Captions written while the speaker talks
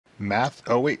Math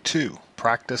 082,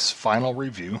 Practice Final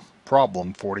Review,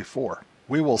 Problem 44.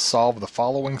 We will solve the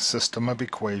following system of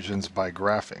equations by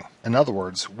graphing. In other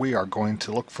words, we are going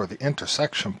to look for the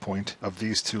intersection point of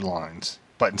these two lines.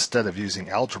 But instead of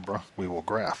using algebra, we will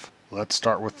graph. Let's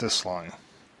start with this line.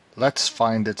 Let's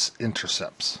find its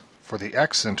intercepts. For the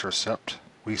x-intercept,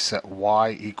 we set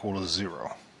y equal to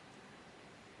 0.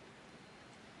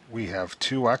 We have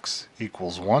 2x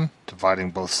equals 1.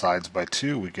 Dividing both sides by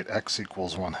 2, we get x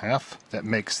equals 1/2. That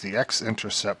makes the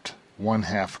x-intercept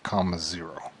 1/2,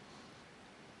 0.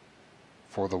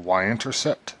 For the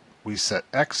y-intercept, we set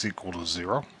x equal to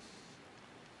 0.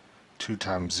 2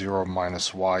 times 0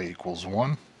 minus y equals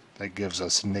 1. That gives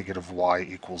us negative y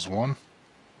equals 1.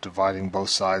 Dividing both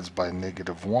sides by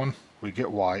negative 1, we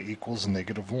get y equals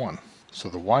negative 1. So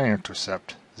the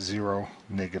y-intercept, 0,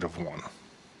 negative 1.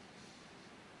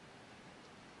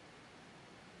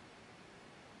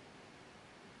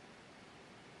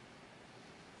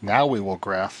 Now we will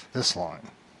graph this line.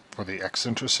 For the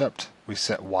x-intercept, we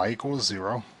set y equals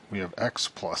 0. We have x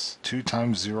plus 2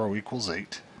 times 0 equals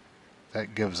 8.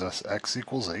 That gives us x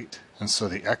equals 8. And so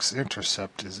the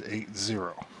x-intercept is 8,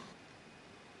 0.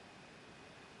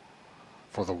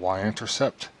 For the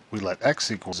y-intercept, we let x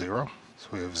equal 0. So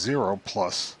we have 0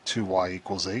 plus 2y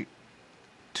equals 8.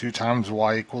 2 times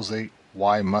y equals 8.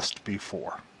 Y must be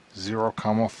 4. 0,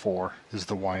 4 is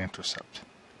the y-intercept.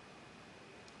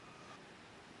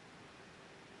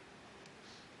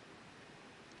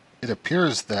 It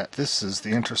appears that this is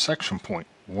the intersection point.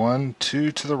 1,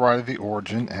 2 to the right of the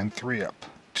origin, and 3 up.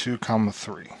 2,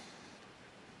 3.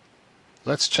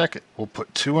 Let's check it. We'll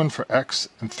put 2 in for x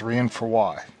and 3 in for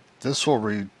y. This will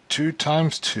read 2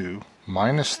 times 2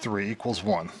 minus 3 equals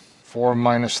 1. 4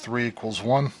 minus 3 equals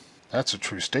 1. That's a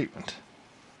true statement.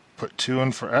 Put 2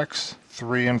 in for x,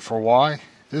 3 in for y.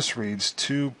 This reads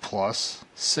 2 plus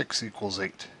 6 equals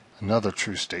 8. Another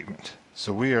true statement.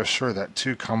 So we are sure that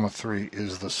 2, 3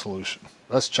 is the solution.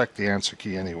 Let's check the answer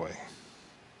key anyway.